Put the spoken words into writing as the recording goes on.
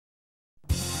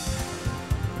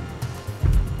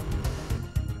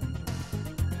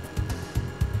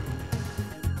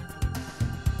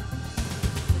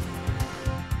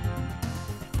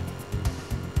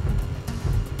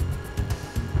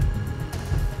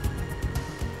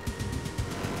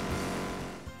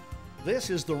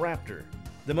This is the Raptor,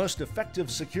 the most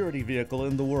effective security vehicle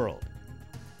in the world.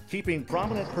 Keeping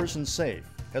prominent persons safe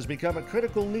has become a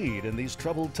critical need in these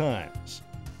troubled times.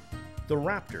 The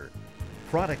Raptor,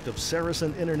 product of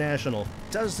Saracen International,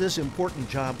 does this important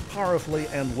job powerfully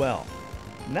and well.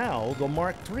 Now the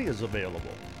Mark III is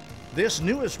available. This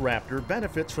newest Raptor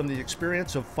benefits from the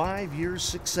experience of 5 years'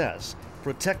 success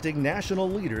protecting national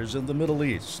leaders in the Middle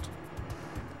East.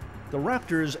 The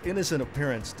Raptor's innocent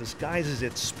appearance disguises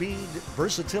its speed,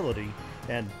 versatility,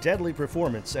 and deadly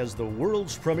performance as the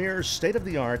world's premier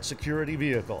state-of-the-art security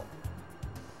vehicle.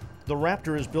 The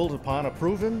Raptor is built upon a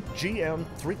proven GM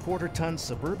 3/4-ton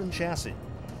Suburban chassis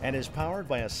and is powered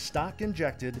by a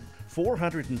stock-injected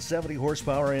 470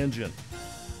 horsepower engine.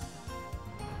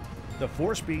 The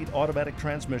 4-speed automatic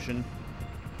transmission,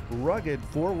 rugged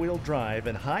 4-wheel drive,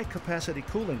 and high-capacity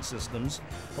cooling systems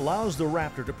allows the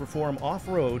Raptor to perform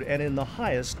off-road and in the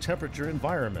highest temperature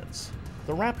environments.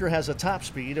 The Raptor has a top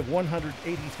speed of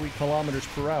 183 kilometers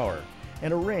per hour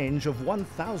and a range of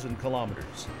 1,000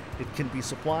 kilometers. It can be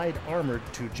supplied armored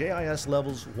to JIS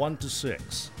levels 1 to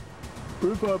 6.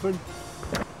 Roof open.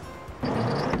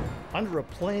 Under a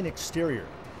plain exterior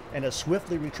and a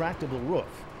swiftly retractable roof,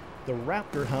 the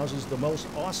Raptor houses the most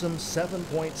awesome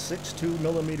 7.62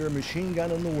 millimeter machine gun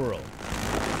in the world.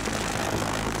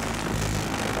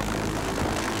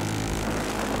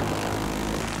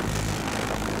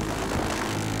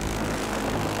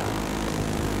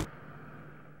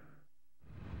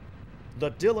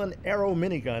 The Dillon Arrow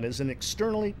minigun is an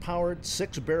externally powered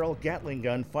 6-barrel Gatling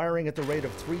gun firing at the rate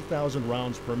of 3,000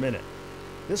 rounds per minute.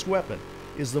 This weapon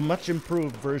is the much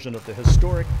improved version of the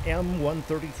historic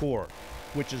M134,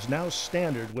 which is now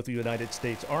standard with the United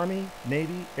States Army,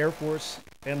 Navy, Air Force,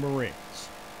 and Marines.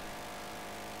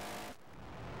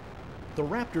 The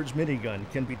Raptor's minigun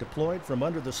can be deployed from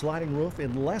under the sliding roof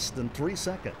in less than 3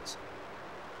 seconds.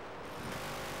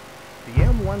 The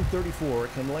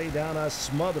M134 can lay down a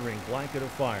smothering blanket of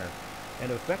fire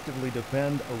and effectively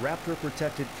defend a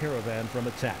Raptor-protected caravan from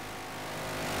attack.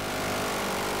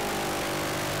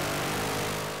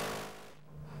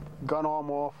 Gun arm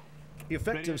off.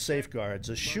 Effective safeguards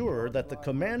assure that the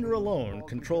commander alone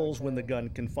controls when the gun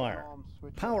can fire.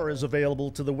 Power is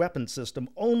available to the weapon system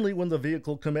only when the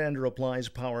vehicle commander applies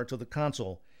power to the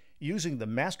console using the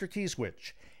master key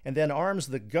switch and then arms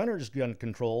the gunner's gun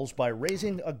controls by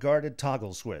raising a guarded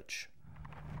toggle switch.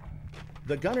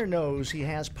 The gunner knows he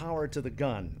has power to the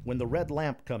gun when the red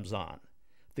lamp comes on.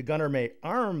 The gunner may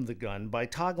arm the gun by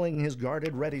toggling his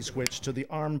guarded ready switch to the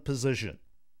armed position.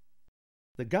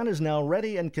 The gun is now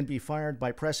ready and can be fired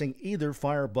by pressing either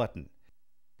fire button.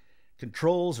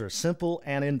 Controls are simple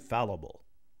and infallible.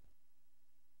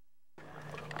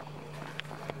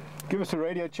 Give us a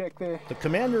radio check there. The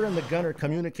commander and the gunner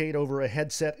communicate over a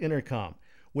headset intercom,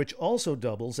 which also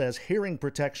doubles as hearing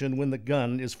protection when the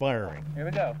gun is firing. Here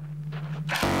we go.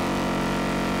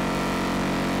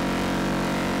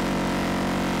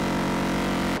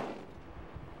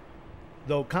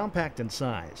 Though compact in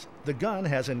size, the gun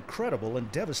has incredible and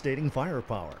devastating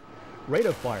firepower. Rate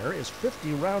of fire is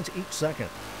 50 rounds each second.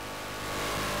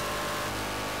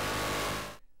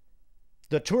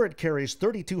 The turret carries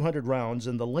 3,200 rounds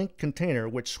in the linked container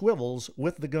which swivels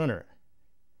with the gunner.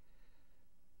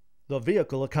 The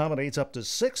vehicle accommodates up to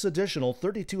 6 additional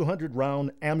 3,200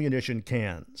 round ammunition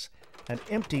cans. An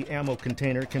empty ammo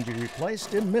container can be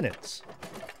replaced in minutes.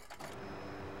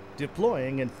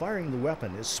 Deploying and firing the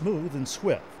weapon is smooth and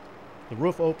swift. The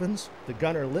roof opens, the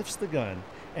gunner lifts the gun,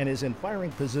 and is in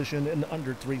firing position in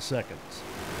under 3 seconds.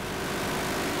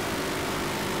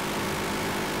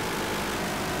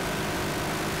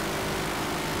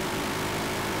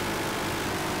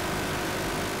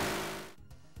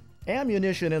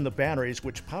 Ammunition and the batteries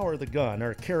which power the gun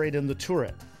are carried in the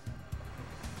turret.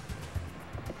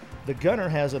 The gunner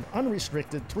has an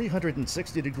unrestricted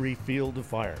 360-degree field of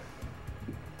fire.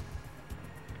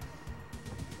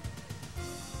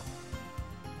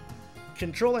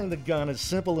 Controlling the gun is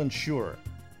simple and sure.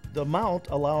 The mount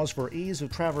allows for ease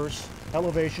of traverse,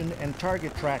 elevation, and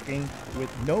target tracking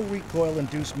with no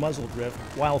recoil-induced muzzle drift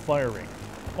while firing.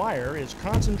 Fire is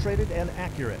concentrated and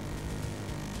accurate.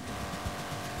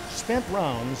 Spent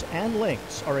rounds and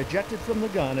links are ejected from the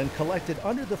gun and collected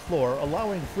under the floor,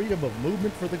 allowing freedom of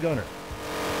movement for the gunner.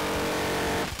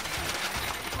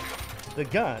 The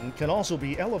gun can also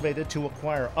be elevated to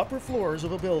acquire upper floors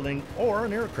of a building or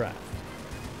an aircraft.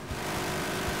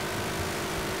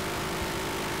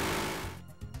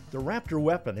 The Raptor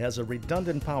weapon has a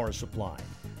redundant power supply.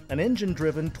 An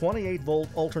engine-driven 28-volt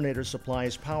alternator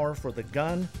supplies power for the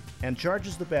gun and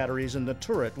charges the batteries in the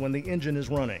turret when the engine is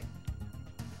running.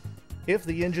 If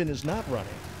the engine is not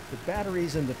running, The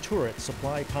batteries in the turret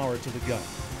supply power to the gun.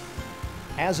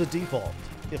 As a default,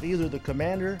 if either the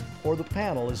commander or the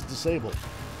panel is disabled,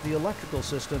 the electrical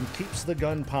system keeps the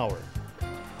gun powered.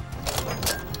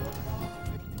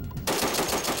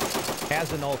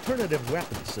 As an alternative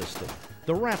weapon system,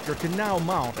 the Raptor can now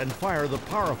mount and fire the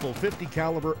powerful 50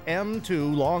 caliber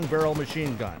M2 long barrel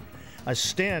machine gun, a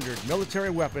standard military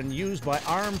weapon used by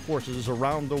armed forces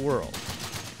around the world.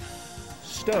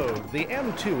 Stowed, the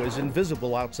M2 is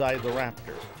invisible outside the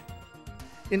Raptor.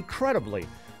 Incredibly,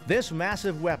 this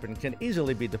massive weapon can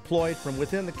easily be deployed from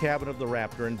within the cabin of the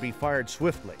Raptor and be fired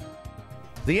swiftly.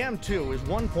 The M2 is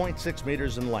 1.6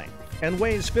 meters in length and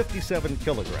weighs 57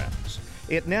 kilograms.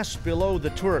 It nests below the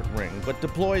turret ring but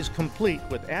deploys complete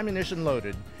with ammunition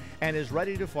loaded and is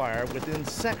ready to fire within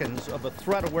seconds of a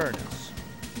threat awareness.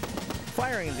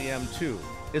 Firing the M2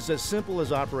 is as simple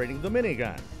as operating the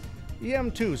minigun. The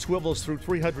M2 swivels through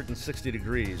 360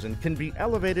 degrees and can be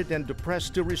elevated and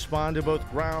depressed to respond to both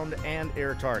ground and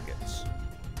air targets.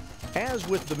 As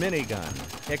with the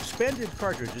minigun, expended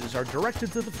cartridges are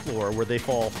directed to the floor where they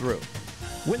fall through.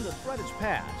 When the threat is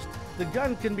passed, the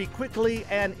gun can be quickly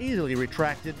and easily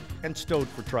retracted and stowed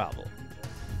for travel.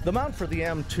 The mount for the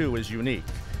M2 is unique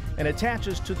and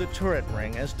attaches to the turret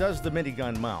ring, as does the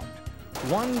minigun mount.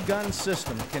 One gun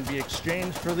system can be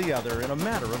exchanged for the other in a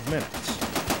matter of minutes.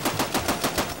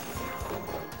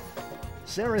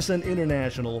 Saracen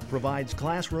International provides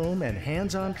classroom and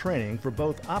hands-on training for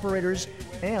both operators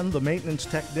and the maintenance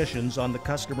technicians on the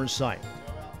customer's site.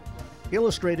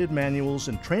 Illustrated manuals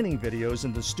and training videos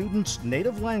in the student's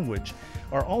native language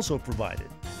are also provided.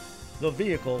 The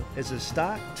vehicle is a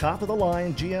stock,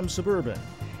 top-of-the-line GM Suburban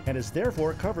and is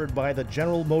therefore covered by the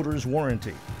General Motors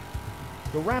warranty.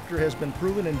 The Raptor has been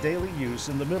proven in daily use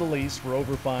in the Middle East for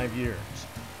over 5 years.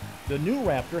 The new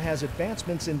Raptor has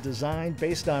advancements in design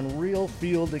based on real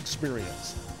field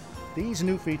experience. These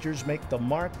new features make the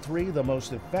Mark III the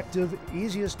most effective,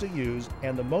 easiest to use,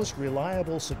 and the most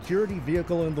reliable security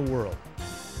vehicle in the world.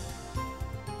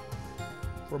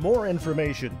 For more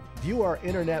information, view our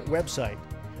internet website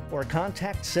or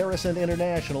contact Saracen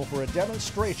International for a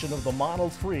demonstration of the Model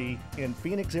 3 in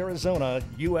Phoenix, Arizona,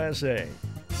 USA.